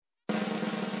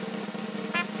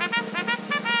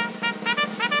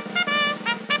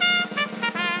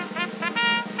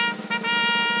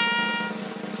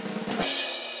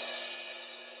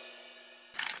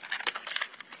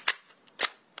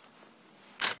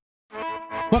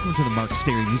Welcome to the Mark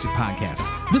Stary Music Podcast.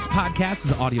 This podcast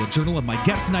is an audio journal of my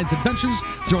guests and I's adventures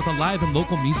throughout the live and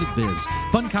local music biz.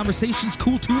 Fun conversations,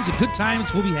 cool tunes, and good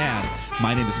times will be had.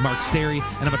 My name is Mark Stary,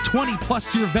 and I'm a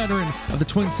 20-plus year veteran of the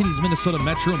Twin Cities, Minnesota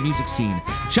metro music scene.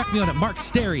 Check me out at Mark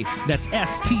Stary, that's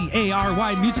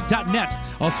S-T-A-R-Y music.net.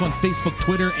 Also on Facebook,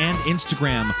 Twitter, and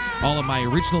Instagram. All of my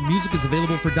original music is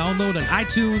available for download on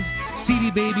iTunes,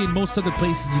 CD Baby, and most other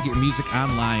places you get your music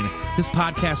online. This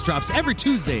podcast drops every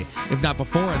Tuesday, if not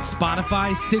before, on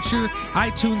Spotify, Stitcher,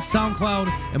 iTunes,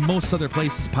 SoundCloud, and most other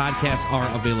places podcasts are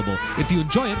available. If you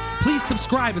enjoy it, please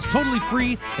subscribe. It's totally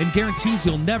free and guarantees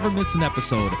you'll never miss an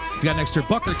episode. If you got an extra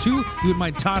buck or two you would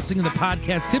mind tossing in the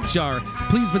podcast tip jar,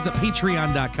 please visit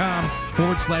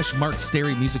patreon.com/Mark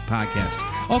Stary Music Podcast.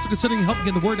 Also considering helping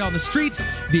get the word out on the street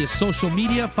via social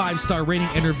media, 5-star rating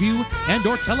and review, and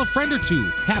or tell a friend or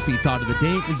two. Happy Thought of the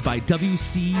Day is by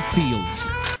W.C. Fields.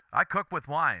 I cook with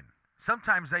wine.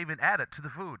 Sometimes I even add it to the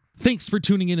food. Thanks for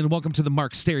tuning in and welcome to the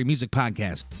Mark Stary Music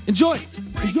Podcast. Enjoy!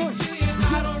 Enjoy!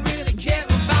 I don't really care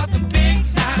about the big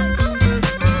time.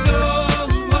 No,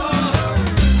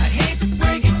 I hate to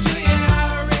break it to you.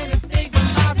 I already think my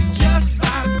life is just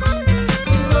fine.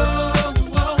 No,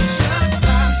 just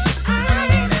fine.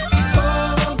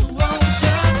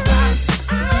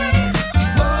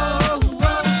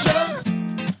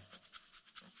 Just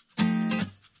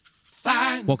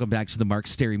fine. Welcome back to the Mark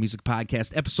Stary Music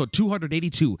Podcast, episode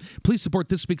 282. Please support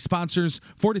this week's sponsors,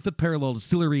 45th Parallel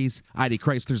Distilleries, ID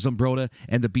Chrysler Zumbrota,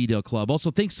 and the B-Dale Club. Also,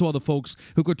 thanks to all the folks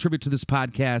who contribute to this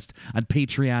podcast on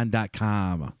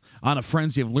Patreon.com. On a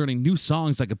frenzy of learning new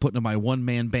songs I could put into my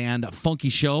one-man band, Funky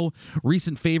Show,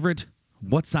 recent favorite,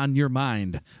 What's on Your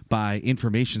Mind by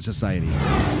Information Society.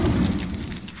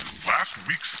 Last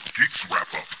week's Geeks Wrap-Up.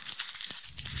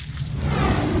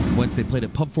 Wednesday played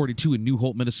at Pub 42 in New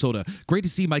Hope, Minnesota. Great to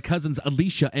see my cousins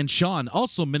Alicia and Sean,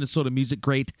 also Minnesota music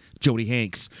great Jody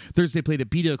Hanks. Thursday played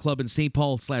at B-Dale Club in St.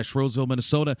 Paul/Roseville,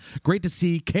 Minnesota. Great to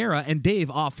see Kara and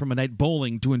Dave off from a night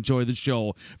bowling to enjoy the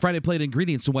show. Friday played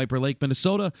Ingredients in Wiper Lake,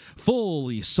 Minnesota.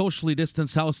 Fully socially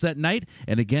distanced house that night,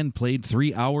 and again played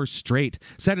 3 hours straight.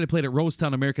 Saturday played at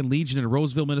Rosetown American Legion in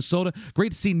Roseville, Minnesota.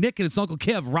 Great to see Nick and his Uncle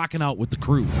Kev rocking out with the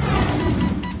crew.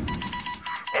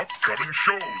 Upcoming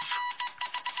shows.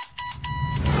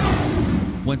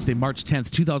 Wednesday, March 10th,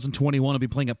 2021, I'll be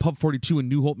playing at Pub 42 in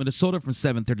New Hope, Minnesota from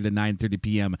 7:30 to 9:30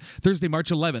 p.m. Thursday,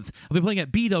 March 11th, I'll be playing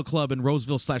at B-Dale Club in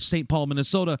Roseville/St. Paul,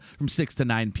 Minnesota from 6 to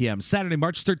 9 p.m. Saturday,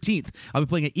 March 13th, I'll be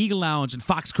playing at Eagle Lounge in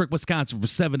Fox Creek, Wisconsin from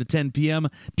 7 to 10 p.m.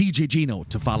 DJ Gino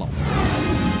to follow.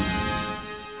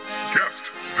 Guest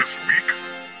this week.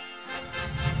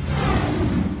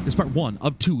 This is part one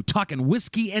of two, talking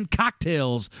whiskey and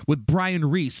cocktails with Brian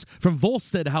Reese from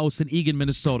Volstead House in Eagan,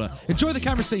 Minnesota. Enjoy the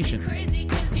conversation. Crazy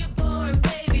 'cause you're born,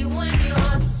 baby, when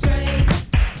you're straight.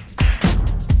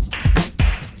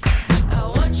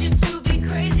 I want you to be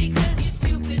crazy 'cause you're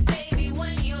stupid, baby,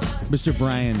 when you're Mr.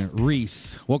 Brian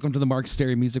Reese, welcome to the Mark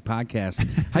Stary Music Podcast.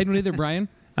 How you doing there, Brian?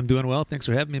 I'm doing well. Thanks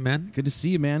for having me, man. Good to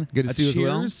see you, man. Good to see you as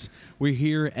well. Cheers. We're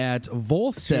here at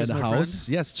Volstead Cheers, my House.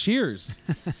 friend. Yes, cheers.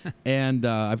 And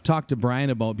I've talked to Brian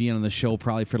about being on the show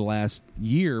probably for the last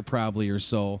year, probably or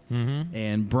so. Mm-hmm.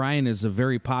 And Brian is a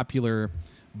very popular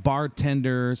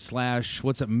bartender /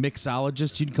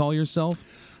 mixologist, you'd call yourself?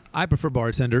 I prefer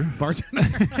bartender, Bartender.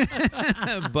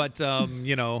 but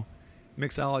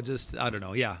mixologist. I don't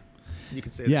know. Yeah, you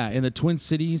could say Yeah, that. in the Twin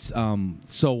Cities.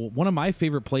 So one of my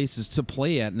favorite places to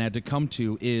play at and had to come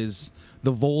to is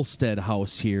the Volstead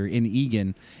House here in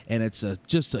Eagan, and it's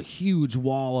just a huge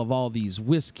wall of all these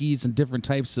whiskeys and different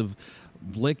types of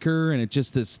liquor, and it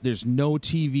just is. There's no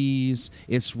TVs.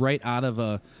 It's right out of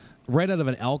an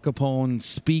Al Capone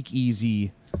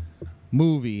speakeasy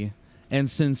movie, and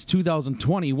since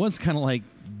 2020 was kind of like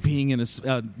being in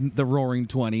the Roaring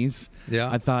 20s.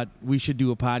 Yeah. I thought we should do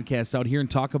a podcast out here and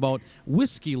talk about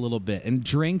whiskey a little bit and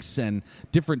drinks and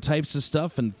different types of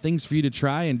stuff and things for you to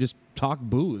try and just talk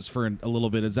booze for a little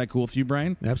bit. Is that cool with you,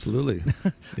 Brian? Absolutely.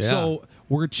 Yeah. So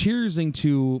we're cheersing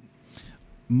to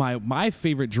my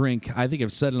favorite drink. I think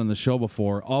I've said it on the show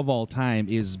before, of all time,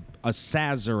 is a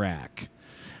Sazerac.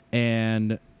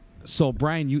 And so,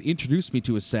 Brian, you introduced me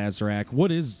to a Sazerac.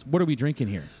 What are we drinking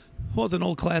here? Well, it's an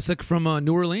old classic from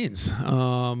New Orleans,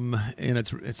 and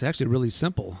it's actually really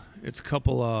simple. It's a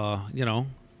couple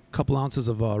ounces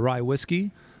of rye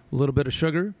whiskey, a little bit of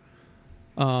sugar,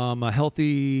 a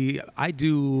healthy. I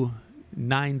do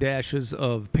 9 dashes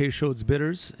of Peychaud's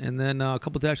bitters, and then a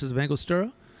couple dashes of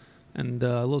Angostura, and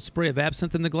a little spray of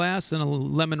absinthe in the glass, and a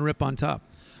lemon rip on top.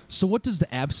 So, what does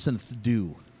the absinthe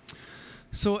do?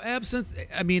 So absinthe,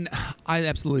 I mean, I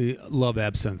absolutely love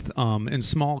absinthe. In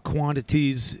small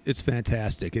quantities, it's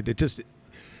fantastic. It just,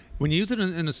 When you use it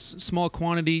in a small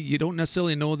quantity, you don't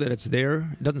necessarily know that it's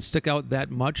there. It doesn't stick out that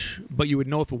much, but you would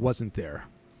know if it wasn't there.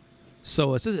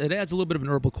 So it adds a little bit of an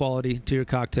herbal quality to your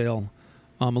cocktail,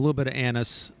 a little bit of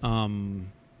anise. I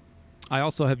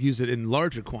also have used it in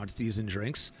larger quantities in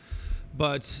drinks,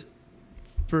 but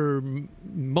for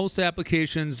most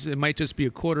applications, it might just be a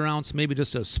quarter ounce, maybe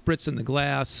just a spritz in the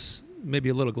glass, maybe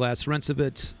a little glass rinse of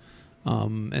it,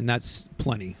 and that's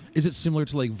plenty. Is it similar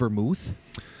to like vermouth?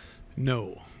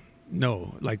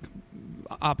 No, like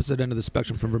opposite end of the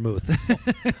spectrum from vermouth.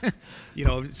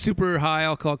 Super high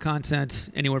alcohol content,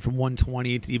 anywhere from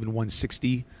 120 to even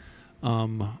 160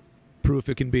 proof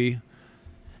it can be.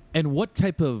 And what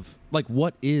type of,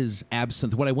 what is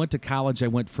absinthe? When I went to college, I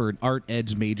went for an art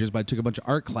edge majors, but I took a bunch of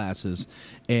art classes,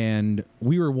 and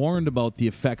we were warned about the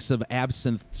effects of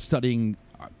absinthe studying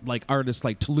artists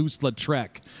like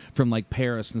Toulouse-Lautrec from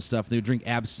Paris and stuff. They would drink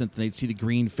absinthe and they'd see the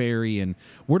green fairy. And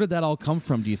where did that all come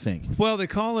from, do you think? Well, they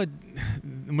call it,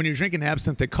 when you're drinking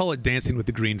absinthe, they call it dancing with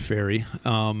the green fairy.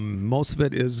 Most of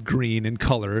it is green in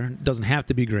color. It doesn't have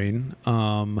to be green.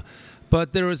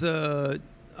 But there was a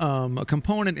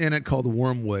component in it called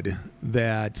wormwood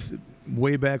that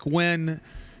way back when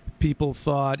people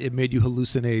thought it made you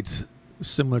hallucinate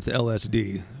similar to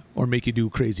LSD or make you do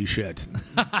crazy shit.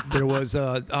 There was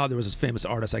this famous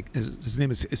artist, his name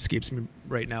escapes me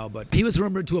right now, but he was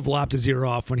rumored to have lopped his ear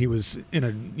off when he was in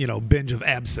a binge of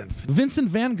absinthe. Vincent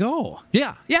Van Gogh.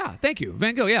 Yeah, thank you.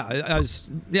 Van Gogh,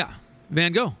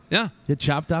 Van Gogh, yeah. It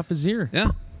chopped off his ear.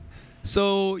 Yeah.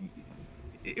 So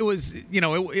it was,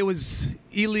 it was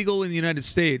illegal in the United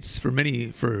States for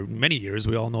many years.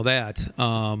 We all know that.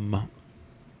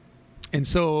 And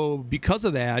so because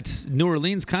of that, New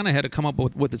Orleans kind of had to come up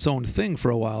with its own thing for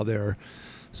a while there.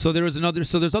 So there's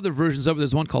other versions of it.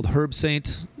 There's one called Herb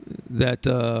Saint that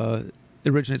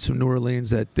originates from New Orleans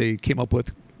that they came up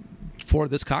with for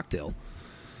this cocktail.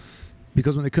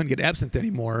 Because when they couldn't get absinthe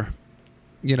anymore,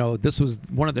 this was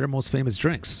one of their most famous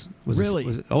drinks.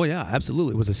 Really? Oh yeah,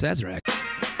 absolutely. It was a Sazerac.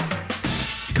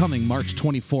 Coming March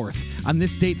 24th. On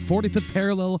this date, 45th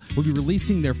Parallel will be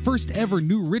releasing their first ever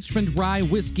New Richmond Rye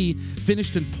whiskey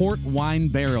finished in port wine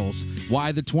barrels.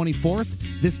 Why the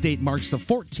 24th? This date marks the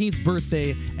 14th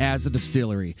birthday as a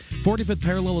distillery. 45th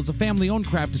Parallel is a family-owned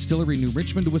craft distillery in New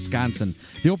Richmond, Wisconsin.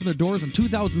 They opened their doors in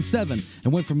 2007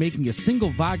 and went from making a single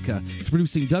vodka to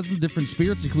producing dozens of different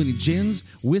spirits, including gins,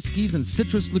 whiskeys, and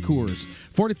citrus liqueurs.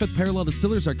 45th Parallel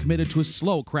distillers are committed to a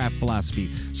slow craft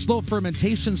philosophy. Slow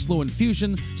fermentation, slow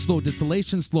infusion, slow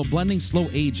distillation, slow blending, slow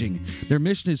aging. Their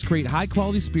mission is to create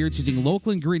high-quality spirits using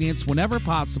local ingredients whenever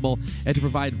possible and to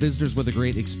provide visitors with a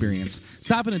great experience.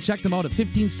 Stop in and check them out at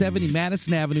 1570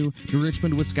 Madison Avenue, New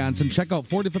Richmond, Wisconsin. Check out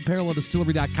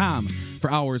 45thParallelDistillery.com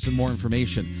for hours and more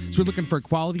information. So we're looking for a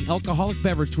quality alcoholic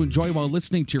beverage to enjoy while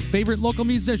listening to your favorite local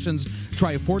musicians.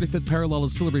 Try a 45th Parallel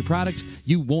Distillery product.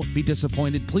 You won't be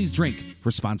disappointed. Please drink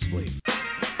responsibly.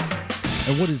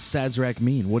 And what does Sazerac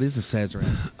mean? What is a Sazerac?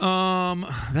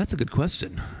 That's a good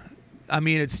question. I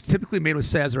mean, it's typically made with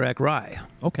Sazerac rye.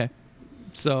 Okay.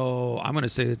 So I'm going to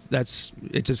say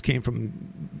it just came from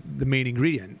the main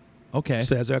ingredient. Okay.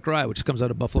 Sazerac rye, which comes out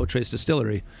of Buffalo Trace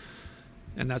Distillery.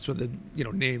 And that's where the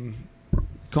name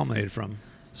culminated from.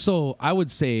 So I would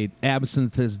say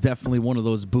absinthe is definitely one of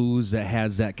those booze that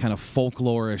has that kind of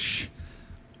folklorish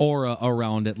aura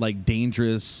around it, like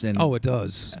dangerous. And oh, it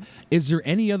does. Is there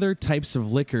any other types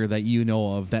of liquor that you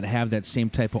know of that have that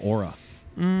same type of aura?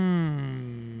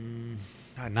 Not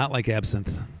like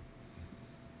absinthe.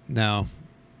 No.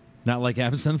 Not like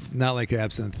absinthe? Not like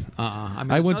absinthe.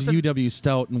 I went to UW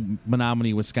Stout in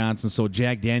Menominee, Wisconsin, so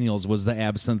Jack Daniels was the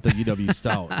absinthe of UW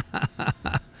Stout.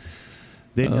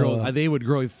 They would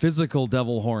grow physical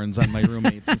devil horns on my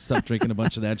roommates and stuff, drinking a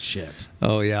bunch of that shit.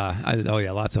 Oh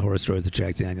yeah, lots of horror stories with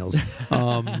Jack Daniels.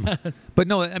 But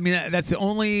no, I mean that's the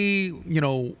only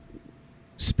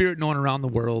spirit known around the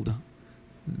world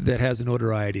that has a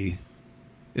notoriety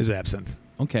is absinthe.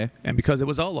 Okay, and because it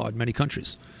was outlawed in many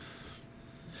countries.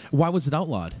 Why was it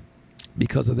outlawed?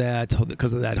 Because of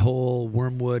that whole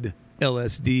wormwood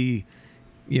LSD,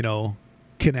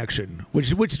 connection, which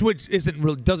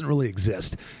doesn't really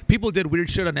exist. People did weird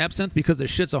shit on absinthe because the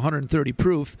shit's 130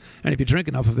 proof, and if you drink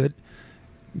enough of it,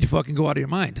 you fucking go out of your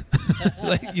mind.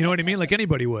 You know what I mean? Like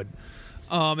anybody would.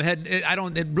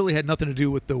 It really had nothing to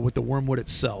do with the wormwood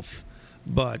itself,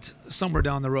 but somewhere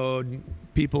down the road,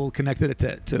 people connected it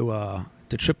to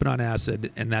tripping on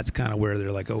acid, and that's kind of where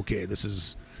they're like, okay,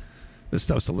 this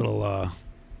stuff's a little,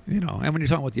 and when you're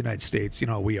talking about the United States,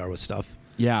 how we are with stuff.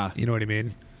 Yeah. You know what I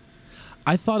mean?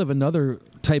 I thought of another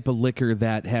type of liquor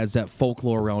that has that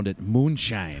folklore around it,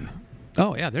 moonshine.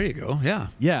 Oh yeah, there you go. Yeah.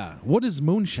 Yeah. What is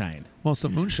moonshine? Well,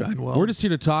 some moonshine. Well, We're just here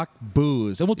to talk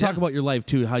booze, and we'll talk Yeah. about your life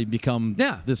too, how you become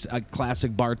Yeah. this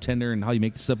classic bartender and how you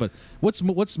make this stuff. But what's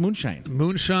moonshine?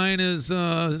 moonshine is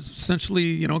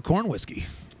essentially corn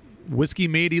whiskey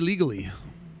made illegally.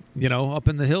 Up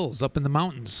in the hills, up in the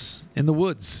mountains, in the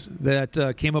woods,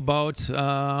 that came about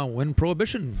when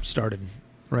Prohibition started,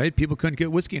 right? People couldn't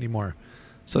get whiskey anymore,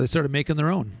 so they started making their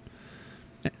own.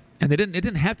 And it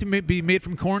didn't have to be made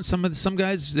from corn. Some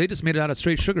guys, they just made it out of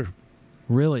straight sugar.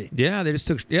 Really? Yeah, they just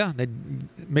took, they'd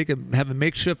have a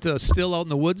makeshift still out in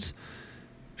the woods,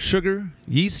 sugar,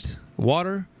 yeast,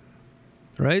 water,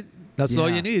 right? That's all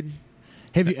Yeah. you need.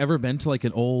 Have you ever been to like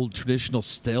an old traditional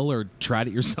still or tried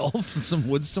it yourself in some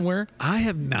woods somewhere? I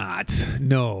have not.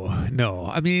 No.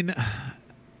 I mean,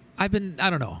 I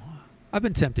don't know. I've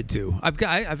been tempted to.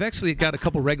 I've actually got a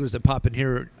couple regulars that pop in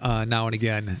here now and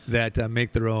again that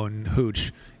make their own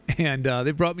hooch, and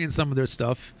they brought me in some of their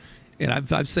stuff, and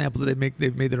I've sampled it.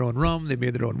 They've made their own rum. They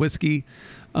made their own whiskey,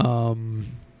 but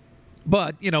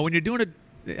when you're doing it,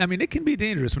 I mean, it can be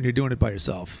dangerous when you're doing it by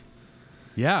yourself.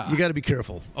 Yeah. You got to be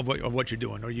careful of what you're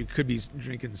doing, or you could be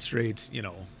drinking straight,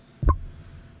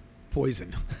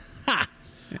 poison.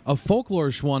 A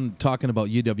folklorish one talking about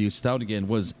UW Stout again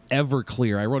was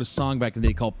Everclear. I wrote a song back in the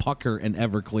day called Pucker and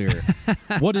Everclear.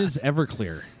 What is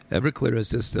Everclear? Everclear is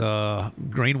just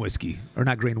grain whiskey, or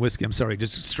not grain whiskey. I'm sorry,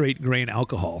 just straight grain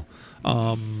alcohol.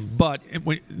 But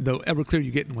the Everclear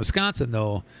you get in Wisconsin,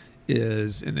 though,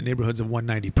 is in the neighborhoods of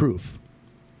 190 proof.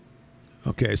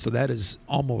 Okay, so that is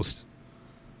almost,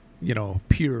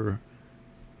 pure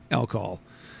alcohol.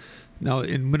 Now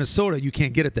in Minnesota, you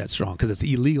can't get it that strong because it's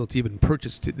illegal to even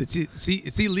purchase.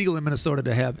 It's illegal in Minnesota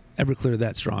to have Everclear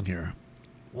that strong here.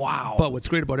 Wow. But what's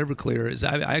great about Everclear is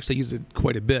I actually use it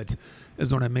quite a bit,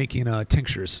 is when I'm making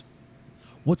tinctures.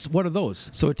 What are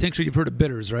those? So a tincture, you've heard of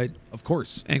bitters, right? Of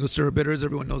course. Angostura bitters,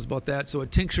 everyone knows about that. So a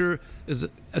tincture is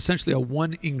essentially a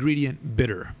one ingredient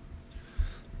bitter.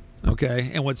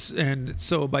 Okay, and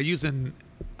so by using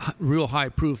real high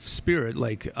proof spirit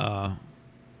like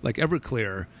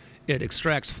Everclear, it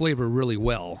extracts flavor really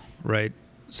well, right?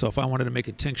 So if I wanted to make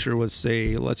a tincture with,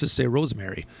 let's just say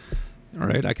rosemary, all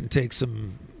right, I can take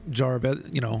some mason jar of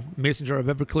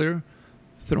Everclear,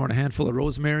 throw in a handful of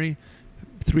rosemary.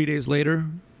 3 days later,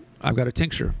 I've got a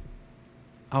tincture.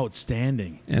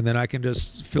 Outstanding. And then I can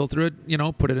just filter it,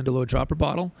 put it into a little dropper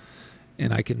bottle,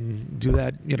 and I can do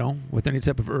that, with any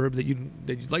type of herb that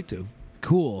you'd like to.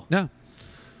 Cool. Yeah.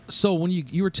 So when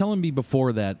you were telling me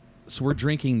before that, so we're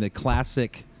drinking the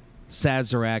classic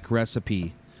Sazerac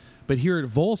recipe, but here at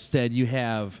Volstead you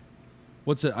have,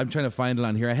 what's it? I'm trying to find it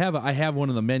on here. I have one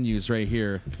of the menus right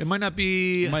here. It might not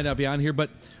be. It might not be on here, but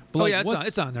Oh like, yeah,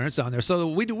 it's on there. It's on there. So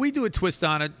we do a twist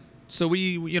on it. So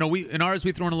we in ours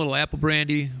we throw in a little apple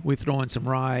brandy. We throw in some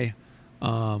rye.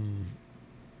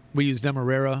 We use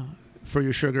Demerara for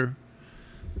your sugar,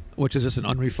 which is just an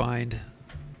unrefined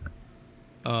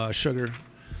sugar.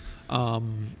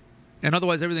 And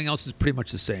otherwise everything else is pretty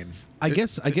much the same. I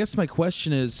guess my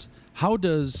question is, how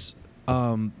do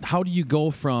you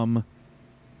go from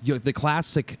the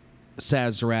classic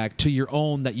Sazerac to your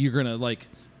own that you're gonna like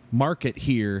market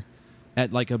here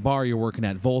at like a bar you're working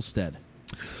at, Volstead?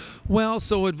 Well,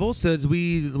 so at Volstead's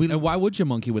we And why would you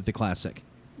monkey with the classic?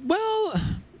 well,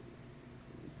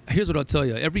 here's what I'll tell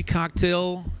you. Every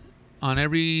cocktail on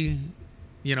every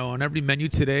menu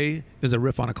today is a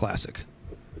riff on a classic.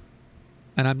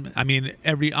 And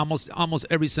almost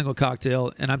every single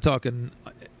cocktail, and I'm talking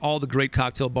all the great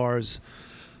cocktail bars,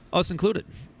 us included.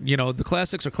 The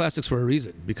classics are classics for a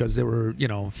reason, because they were,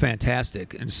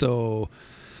 fantastic. And so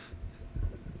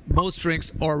most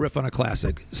drinks are a riff on a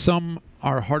classic. Some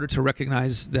are harder to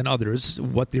recognize than others,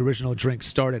 what the original drink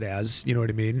started as, you know what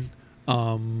I mean?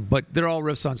 But they're all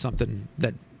riffs on something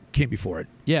that came before it.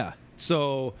 Yeah.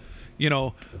 So,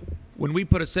 when we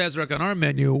put a Sazerac on our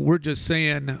menu, we're just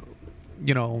saying,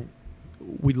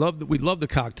 we love the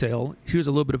cocktail. Here's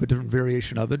a little bit of a different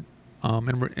variation of it,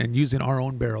 and using our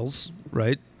own barrels,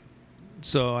 right?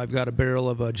 So I've got a barrel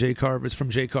of J. Carver. It's from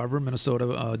J. Carver,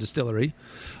 Minnesota distillery.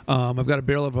 I've got a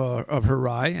barrel of her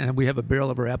rye, and we have a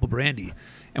barrel of her apple brandy.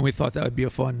 And we thought that would be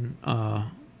a fun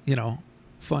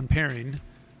pairing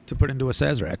to put into a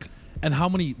Sazerac. And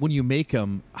when you make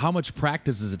them, how much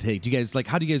practice does it take?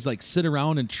 How do you guys sit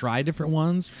around and try different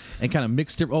ones and kind of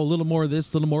mix a little more of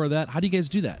this, a little more of that? How do you guys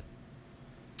do that?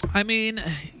 I mean,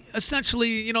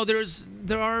 essentially,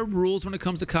 there are rules when it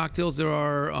comes to cocktails. There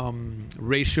are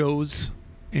ratios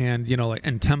and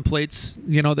and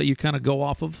templates that you kind of go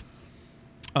off of.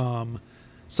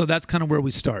 So that's kind of where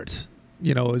we start.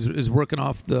 Is working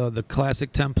off the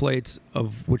classic templates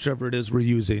of whichever it is we're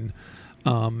using.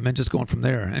 and just going from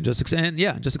there, and just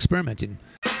experimenting.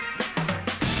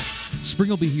 Spring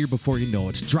will be here before you know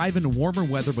it. Drive in warmer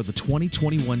weather with the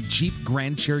 2021 Jeep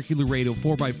Grand Cherokee Laredo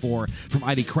 4x4 from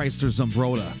ID Chrysler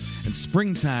Zumbrota. And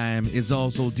springtime is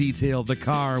also detailed the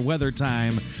car weather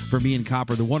time for me and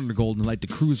Copper, the Wonder Golden, like to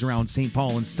cruise around St.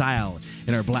 Paul in style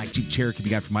in our black Jeep Cherokee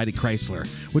we got from ID Chrysler.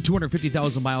 With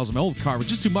 250,000 miles on my old car was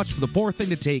just too much for the poor thing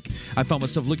to take, I found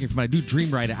myself looking for my new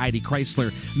dream ride at ID Chrysler,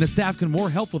 and the staff can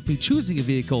more help with me choosing a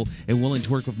vehicle and willing to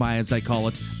work with my, as I call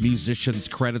it, musician's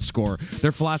credit score.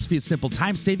 Their philosophy is simple: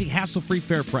 time-saving, hassle-free,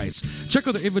 fair price. Check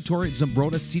out their inventory at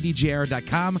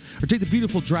ZumbrotaCDJR.com or take the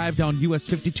beautiful drive down US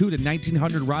 52 to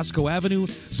 1900 Roscoe Avenue,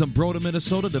 Zumbrota,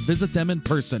 Minnesota to visit them in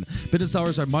person. Business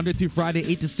hours are Monday through Friday,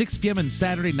 8 to 6 p.m. and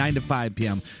Saturday, 9 to 5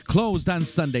 p.m. Closed on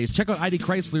Sundays. Check out ID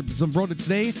Chrysler Zumbrota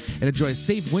today and enjoy a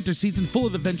safe winter season full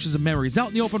of adventures and memories out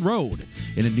in the open road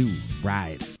in a new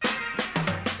ride.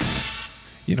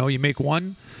 You know, you make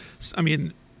one. I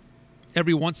mean,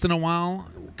 every once in a while,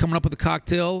 coming up with a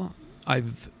cocktail,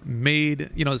 I've made,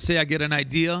 say I get an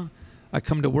idea, I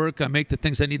come to work, I make the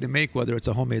things I need to make, whether it's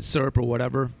a homemade syrup or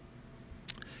whatever.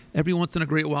 Every once in a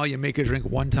great while, you make a drink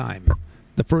one time,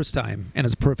 the first time, and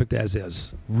it's perfect as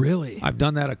is. Really? I've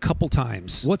done that a couple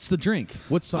times. What's the drink?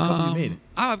 What's the company you made it?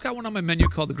 I've got one on my menu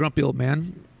called the Grumpy Old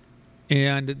Man.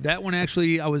 And that one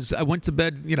actually, I went to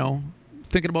bed,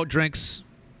 thinking about drinks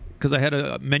because I had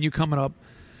a menu coming up.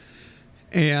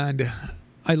 And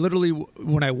I literally,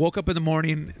 when I woke up in the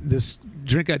morning, this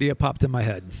drink idea popped in my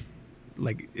head.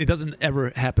 Like, it doesn't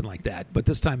ever happen like that, but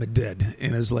this time it did.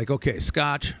 And it was like, okay,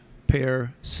 scotch,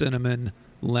 pear, cinnamon,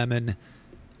 lemon.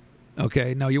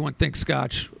 Okay, now you wouldn't think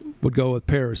scotch would go with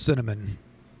pear or cinnamon,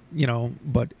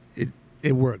 but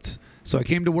it worked. So I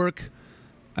came to work,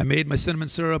 I made my cinnamon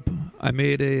syrup, I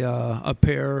made a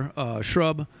pear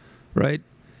shrub, right?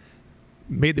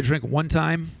 Made the drink one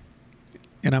time,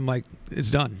 and I'm like, it's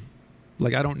done.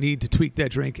 Like, I don't need to tweak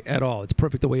that drink at all. It's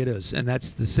perfect the way it is. And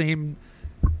that's the same,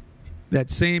 that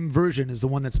same version is the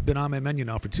one that's been on my menu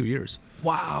now for 2 years.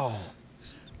 Wow.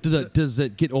 Does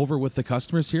it get over with the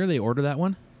customers here? They order that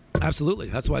one? Absolutely.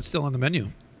 That's why it's still on the menu.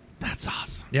 That's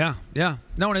awesome. Yeah.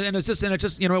 No, and it just,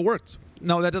 it worked.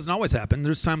 No, that doesn't always happen.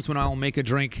 There's times when I'll make a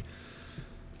drink,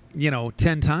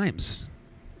 10 times,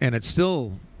 and it's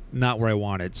still not where I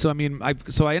want it. So, I mean, I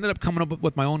ended up coming up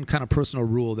with my own kind of personal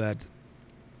rule that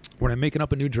when I'm making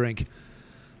up a new drink,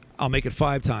 I'll make it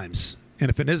 5 times. And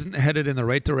if it isn't headed in the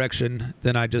right direction,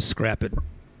 then I just scrap it.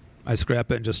 I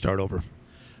scrap it and just start over.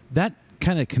 That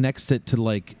kind of connects it to,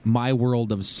 like, my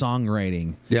world of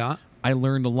songwriting. Yeah. I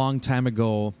learned a long time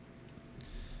ago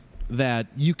that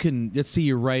you can, let's say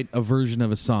you write a version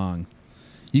of a song.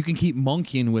 You can keep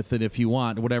monkeying with it if you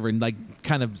want, whatever, and like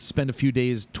kind of spend a few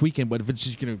days tweaking. But if it's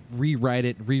just going to rewrite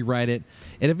it,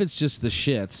 and if it's just the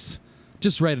shits,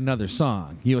 just write another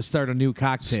song. Start a new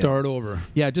cocktail. Start over.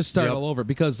 Yeah, just start all over.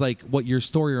 Because like what your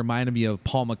story reminded me of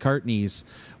Paul McCartney's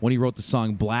when he wrote the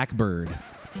song Blackbird.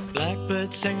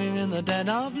 Blackbird singing in the dead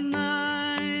of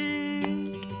night.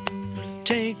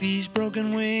 Take these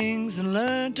broken wings and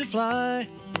learn to fly.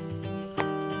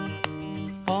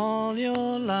 All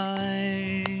your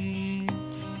life,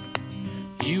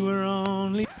 you were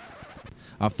only...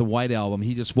 Off the White Album,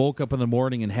 he just woke up in the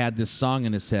morning and had this song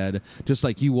in his head, just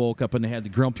like you woke up and had the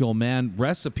Grumpy Old Man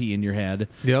recipe in your head.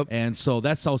 Yep. And so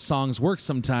that's how songs work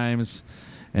sometimes,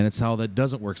 and it's how that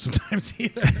doesn't work sometimes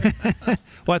either.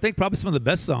 Well, I think probably some of the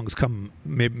best songs come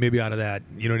maybe out of that.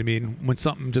 You know what I mean? When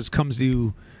something just comes to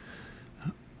you,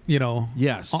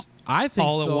 Yes, I think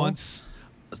all so. at once.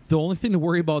 The only thing to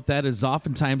worry about that is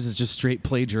oftentimes it's just straight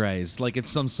plagiarized. Like it's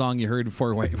some song you heard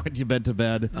before when you've been to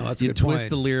bed. Oh, that's a you good twist point.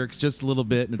 the lyrics just a little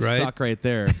bit and it's Right. stuck right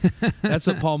there. That's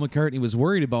what Paul McCartney was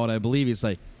worried about, I believe. He's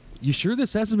like, you sure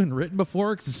this hasn't been written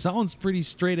before? Because it sounds pretty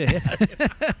straight ahead.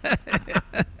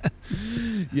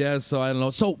 Yeah, so I don't know.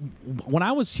 So when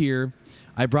I was here,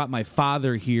 I brought my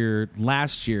father here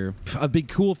last year. A big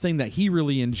cool thing that he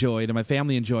really enjoyed and my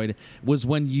family enjoyed was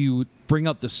when you bring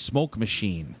out the smoke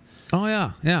machine. Oh,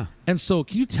 yeah. And so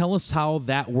can you tell us how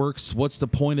that works? What's the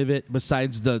point of it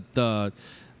besides the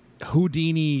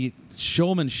Houdini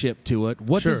showmanship to it?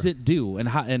 What Sure. does it do and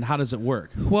how does it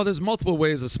work? Well, there's multiple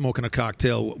ways of smoking a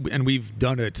cocktail, and we've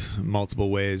done it multiple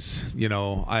ways.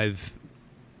 I've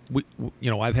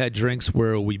had drinks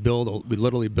where we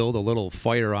literally build a little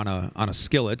fire on a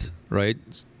skillet, right?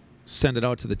 Send it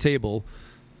out to the table,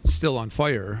 still on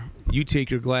fire. You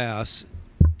take your glass,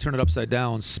 turn it upside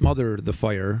down, smother the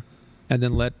fire, and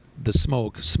then let the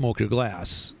smoke your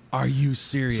glass. Are you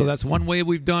serious? So that's one way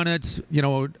we've done it.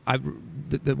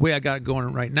 The way I got it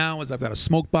going right now is I've got a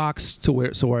smoke box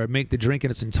where I make the drink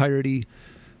in its entirety,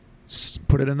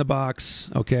 put it in the box.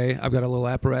 Okay, I've got a little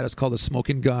apparatus called a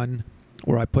smoking gun,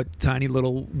 where I put tiny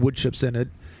little wood chips in it,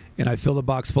 and I fill the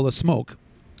box full of smoke,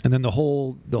 and then the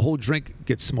whole drink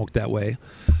gets smoked that way.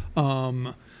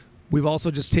 We've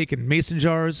also just taken mason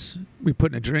jars. We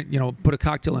put in a drink, put a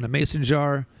cocktail in a mason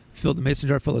jar, filled the mason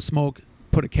jar full of smoke,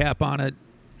 put a cap on it,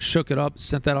 shook it up,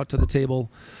 sent that out to the table.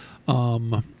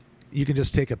 You can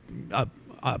just take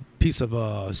a piece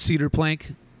of cedar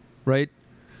plank, right?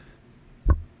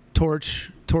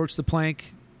 Torch the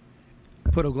plank,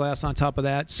 put a glass on top of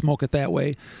that, smoke it that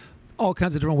way. All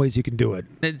kinds of different ways you can do it.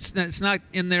 It's not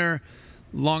in there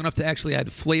long enough to actually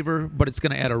add flavor, but it's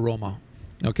going to add aroma.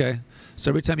 Okay? So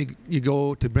every time you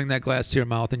go to bring that glass to your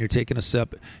mouth and you're taking a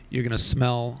sip, you're going to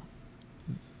smell,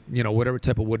 whatever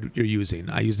type of wood you're using.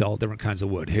 I used all different kinds of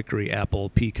wood: hickory,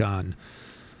 apple, pecan,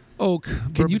 oak.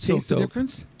 Can you taste the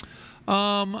difference?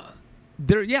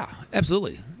 Yeah,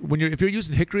 absolutely. If you're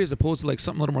using hickory as opposed to like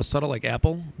something a little more subtle like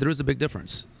apple, there is a big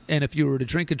difference. And if you were to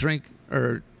drink a drink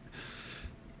or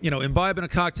imbibe in a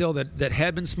cocktail that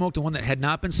had been smoked and one that had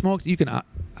not been smoked, you can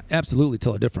absolutely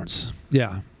tell a difference.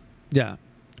 Yeah.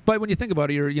 But when you think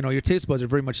about it, your taste buds are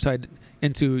very much tied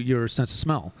into your sense of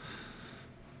smell.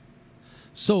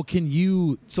 So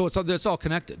it's all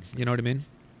connected. You know what I mean?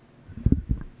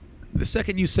 The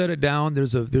second you set it down,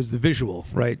 there's the visual,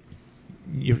 right?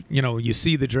 You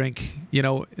see the drink,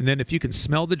 and then if you can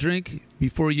smell the drink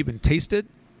before you even taste it,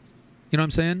 you know what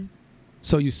I'm saying?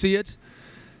 So you see it,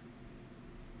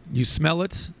 you smell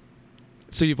it,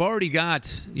 so you've already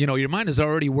got, your mind is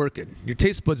already working. Your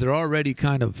taste buds are already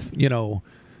kind of,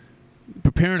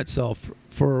 preparing itself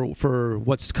for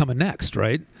what's coming next,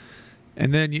 right?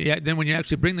 And then when you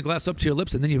actually bring the glass up to your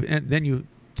lips and then you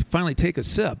finally take a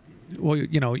sip, well,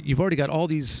 you've already got all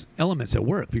these elements at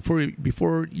work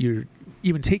before you're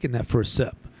even taking that first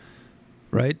sip,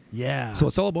 right? Yeah. So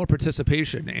it's all about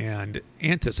participation and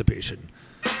anticipation.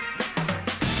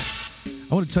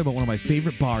 I want to tell you about one of my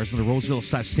favorite bars in the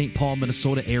Roseville/St. Paul,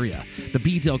 Minnesota area. The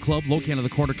B Dale Club, located on the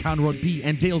corner of County Road B,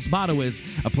 and Dale's motto is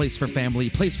a place for family, a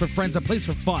place for friends, a place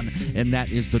for fun, and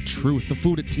that is the truth. The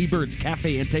food at T-Bird's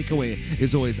Cafe and Takeaway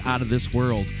is always out of this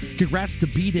world. Congrats to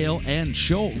B Dale and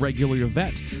Show Regular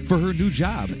Yvette for her new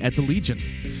job at the Legion.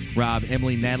 Rob,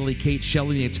 Emily, Natalie, Kate,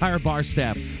 Shelley, the entire bar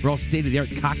staff are all state-of-the-art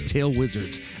cocktail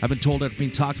wizards. I've been told after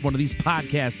being talked to one of these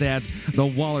podcast ads, the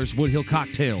Waller's Woodhill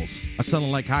Cocktails are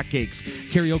selling like hotcakes.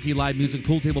 Karaoke, live music,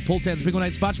 pool table, pull tabs, bingo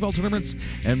nights, bocce ball tournaments,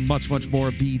 and much, much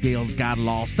more. B. Dale's got it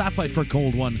all. Stop by for a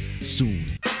cold one soon.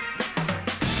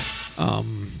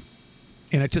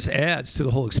 And it just adds to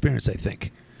the whole experience, I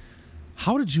think.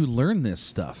 How did you learn this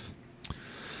stuff?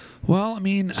 Well, I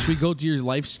mean, should we go to your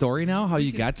life story now? How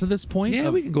you got to this point? Yeah,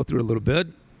 we can go through it a little bit.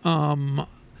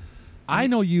 I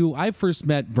know you. I first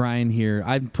met Brian here.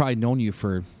 I've probably known you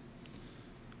for,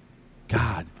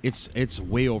 God, it's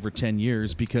way over 10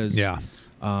 years because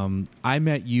I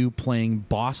met you playing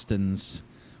Boston's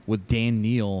with Dan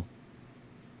Neal.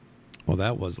 Well,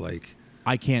 that was like,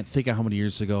 I can't think of how many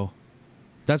years ago.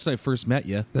 That's when I first met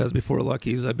you. That was before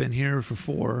Lucky's. I've been here for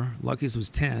 4. Lucky's was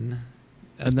 10.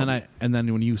 And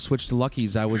then when you switched to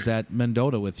Lucky's, I was at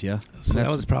Mendota with you. So that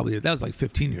was like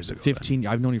 15 years ago. 15.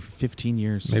 I've known you for 15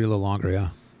 years. Maybe a little longer, yeah.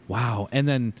 Wow. And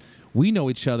then we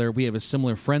know each other. We have a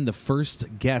similar friend, the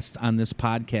first guest on this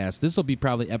podcast. This will be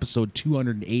probably episode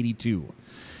 282.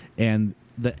 And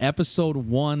the episode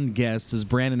 1 guest is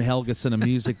Brandon Helgeson, a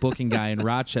music booking guy in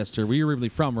Rochester. We're really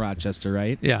from Rochester,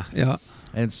 right? Yeah.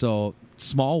 And so,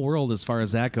 small world as far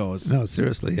as that goes. No,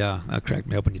 seriously, yeah. That cracked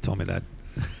me up when you told me that.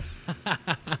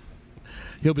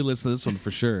 He'll be listening to this one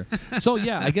for sure. So,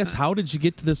 yeah, I guess how did you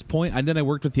get to this point? And then I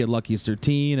worked with you at Lucky's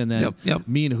 13, and then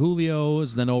me and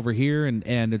Julio's, and then over here,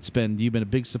 and you've been a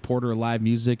big supporter of live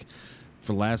music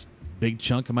for the last big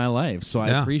chunk of my life. So I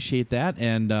appreciate that.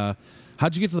 And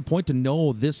how'd you get to the point to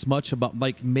know this much about,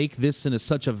 like, make this into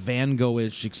such a Van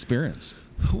Gogh-ish experience?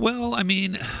 Well, I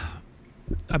mean,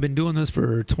 I've been doing this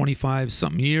for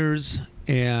 25-something years,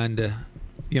 and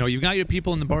you've got your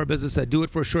people in the bar business that do it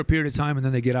for a short period of time and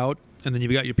then they get out, and then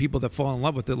you've got your people that fall in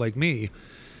love with it like me,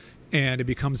 and it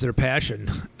becomes their passion.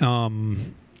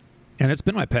 And it's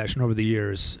been my passion over the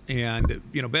years. And,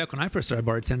 back when I first started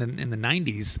bartending in the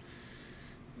 90s,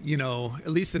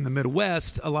 at least in the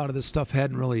Midwest, a lot of this stuff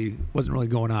wasn't really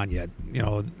going on yet.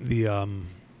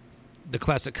 The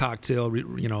classic cocktail,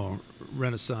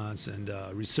 renaissance and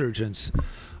resurgence.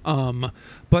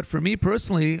 But for me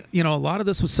personally, a lot of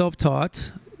this was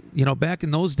self-taught. Back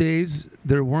in those days,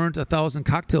 there weren't 1,000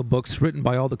 cocktail books written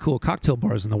by all the cool cocktail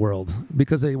bars in the world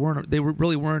because they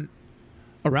really weren't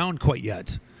around quite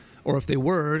yet. or if they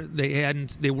were,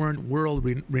 they weren't world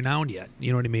renowned yet.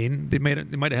 You know what I mean? They might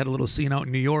have had a little scene out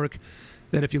in New York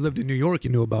that if you lived in New York, you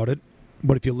knew about it.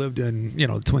 But if you lived in,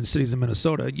 the Twin Cities in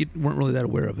Minnesota, you weren't really that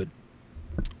aware of it.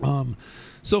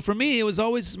 So for me, it was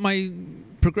always my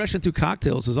progression through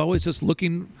cocktails was always just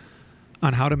looking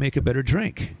on how to make a better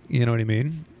drink. You know what I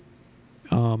mean?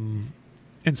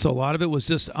 And so a lot of it was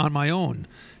just on my own,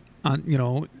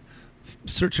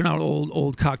 searching out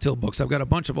old cocktail books. I've got a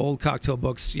bunch of old cocktail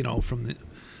books,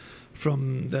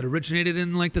 from that originated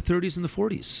in like the 30s and the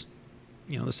 40s.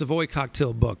 The Savoy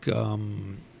cocktail book.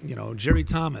 Jerry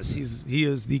Thomas. He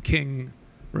is the king,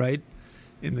 right?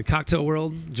 In the cocktail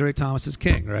world, Jerry Thomas is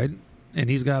king, right? And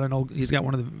he's got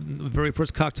one of the very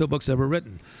first cocktail books ever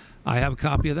written. I have a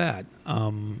copy of that.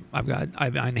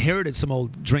 I inherited some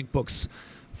old drink books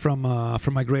from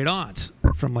my great aunt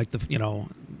from like the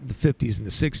 50s and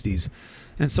the 60s,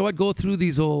 and so I'd go through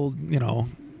these old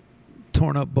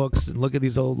torn up books and look at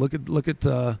these old look at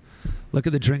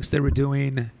the drinks they were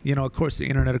doing. Of course, the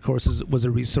internet, was a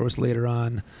resource later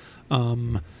on,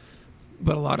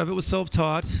 but a lot of it was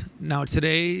self-taught. Now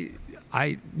today,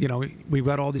 we've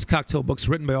got all these cocktail books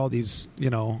written by all these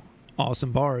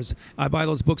awesome bars. I buy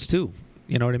those books too.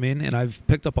 You know what I mean? And I've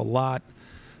picked up a lot,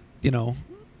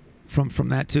 from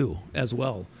that too as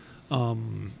well.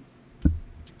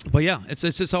 But yeah, it's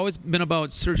just always been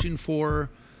about searching for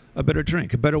a better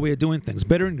drink, a better way of doing things,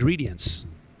 better ingredients,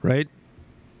 right?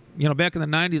 Back in the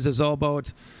 90s, it's all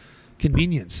about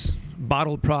convenience,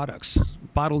 bottled products,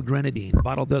 bottled grenadine,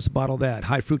 bottled this, bottled that,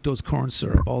 high fructose corn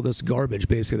syrup, all this garbage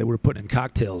basically that we're putting in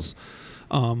cocktails.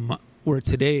 Where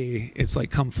today it's like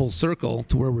come full circle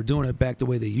to where we're doing it back the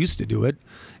way they used to do it,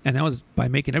 and that was by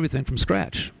making everything from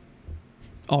scratch.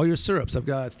 All your syrups, I've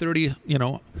got 30,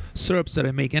 syrups that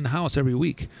I make in-house every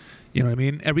week. You know what I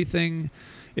mean? Everything,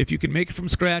 if you can make it from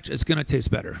scratch, it's going to taste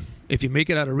better. If you make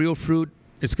it out of real fruit,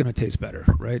 it's going to taste better,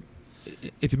 right?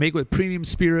 If you make it with premium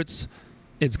spirits,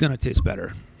 it's going to taste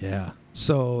better. Yeah.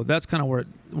 So that's kind of where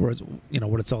it's,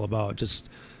 what it's all about. Just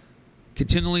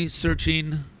continually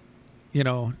searching,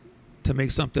 to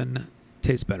make something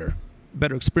taste better.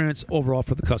 Better experience overall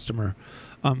for the customer.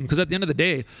 Because at the end of the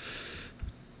day,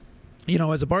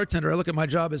 as a bartender, I look at my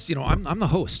job as, I'm the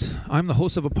host. I'm the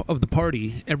host of the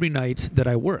party every night that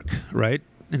I work, right?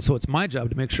 And so it's my job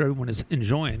to make sure everyone is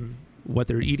enjoying what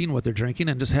they're eating, what they're drinking,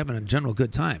 and just having a general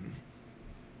good time.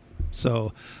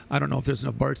 So I don't know if there's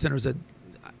enough bartenders that,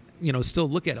 still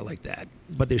look at it like that,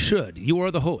 but they should. You are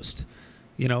the host.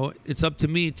 It's up to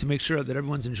me to make sure that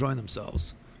everyone's enjoying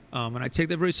themselves. And I take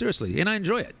that very seriously, and I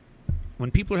enjoy it.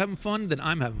 When people are having fun, then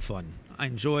I'm having fun. I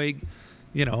enjoy,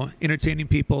 entertaining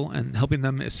people and helping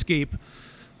them escape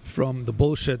from the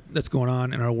bullshit that's going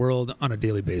on in our world on a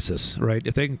daily basis, right?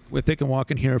 If they can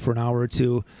walk in here for an hour or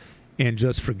two and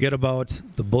just forget about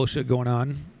the bullshit going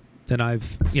on, then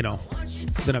I've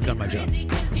done my job.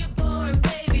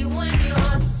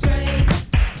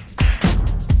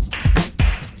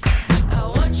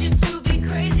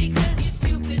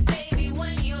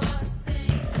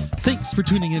 Thanks for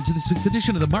tuning in to this week's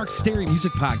edition of the Mark Stary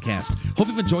Music Podcast. Hope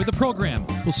you've enjoyed the program.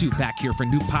 We'll see you back here for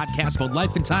new podcasts about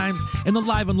life and times and the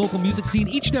live and local music scene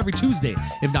each and every Tuesday,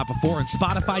 if not before, on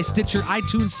Spotify, Stitcher,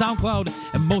 iTunes, SoundCloud,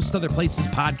 and most other places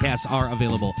podcasts are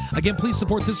available. Again, please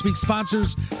support this week's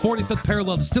sponsors, 45th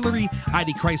Parallel Distillery,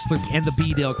 ID Chrysler, and the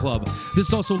B-Dale Club. This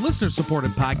is also a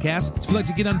listener-supported podcast. If you'd like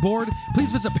to get on board,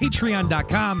 please visit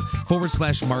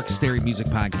patreon.com/Mark Stary Music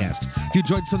Podcast. If you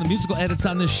enjoyed some of the musical edits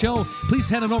on this show, please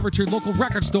head on over to your local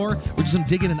record store, do some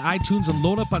digging in iTunes and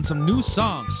load up on some new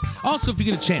songs. Also, if you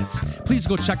get a chance, please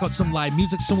go check out some live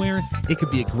music somewhere. It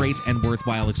could be a great and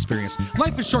worthwhile experience.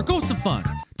 Life is short. Go have some fun.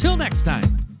 Till next time.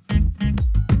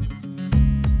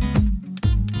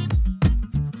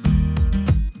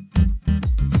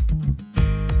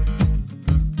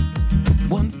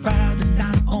 One Friday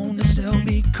night on the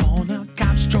Selby corner,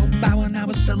 cops drove by when I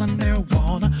was selling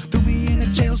marijuana. Threw me in a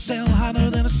jail cell hotter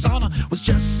than a sauna. Was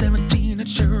just 17 and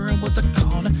sure it was a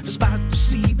corner. Despite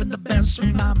receiving the best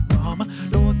from my mama,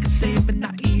 no one could save me,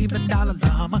 not even Dalai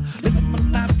Lama. Living my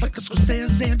life like a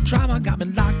Scorsese drama. Got me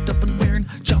locked up and wearing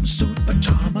jumpsuit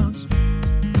pajamas.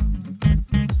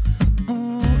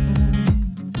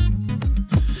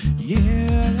 Yeah.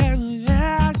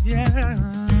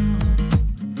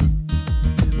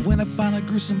 When I finally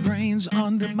grew some brains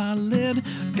under my lid,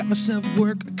 got myself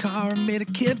work, a car, made a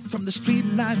kid from the street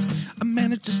life. I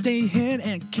managed to stay hid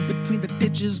and keep between the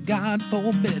ditches, God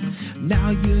forbid.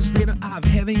 Now years later, I've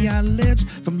heavy eyelids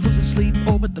from losing sleep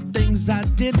over the things I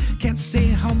did. Can't say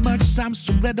how much I'm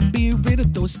so glad to be rid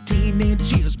of those teenage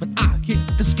years, but I hit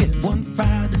the skids. One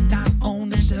Friday night on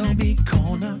the Selby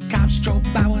corner, cops drove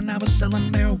by when I was selling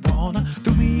marijuana.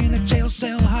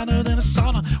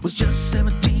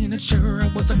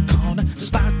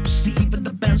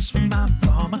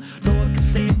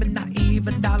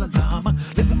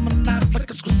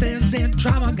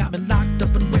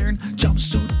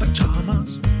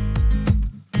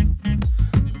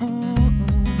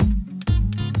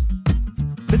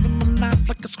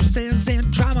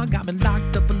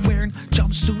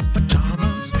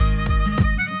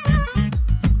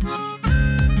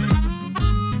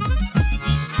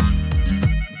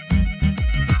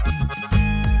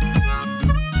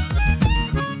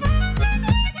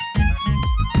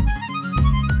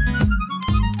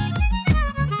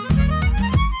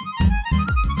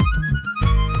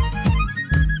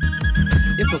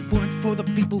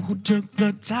 who took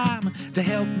the time to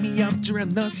help me up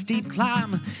during the steep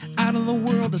climb. Out of the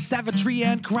world of savagery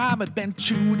and crime, I'd been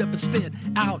chewed up and spit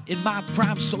out in my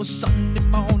prime. So Sunday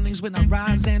mornings when I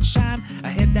rise and shine, I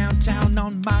head downtown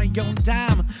on my own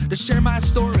dime to share my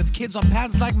story with kids on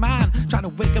paths like mine, trying to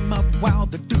wake them up while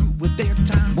they're due with their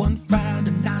time. One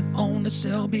Friday night on the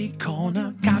Selby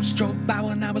corner, cops drove by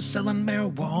when I was selling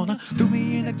marijuana, threw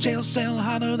me in a jail cell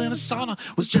hotter than a sauna.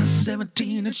 Was just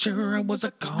 17 and sure I was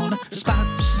a corner, despite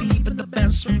receiving the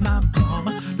best from my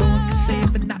mama. No one could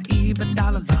save me, not even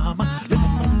Dalai Lama.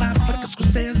 Living my life like a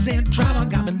Scorsese and drama,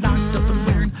 got me locked up and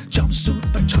wearing jumpsuit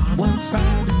pajamas. One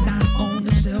Friday night on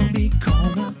the Selby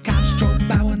corner, cops drove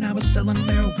by when I was selling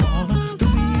marijuana, threw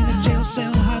me in a jail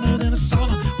cell hotter than a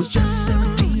sauna. Was just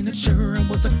 17 and sure I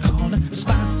was a corner,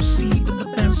 despite receiving the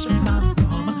best from my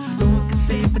mama. No one could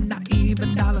save me, not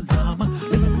even Dalai Lama.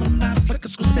 Living my life like a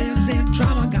Scorsese and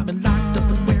drama, got me locked up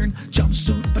and wearing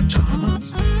jumpsuit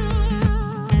pajamas.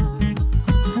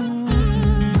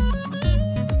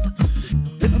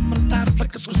 Living my life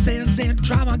like a Scorsese and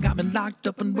drama, got me locked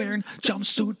up and wearing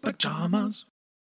jumpsuit pajamas.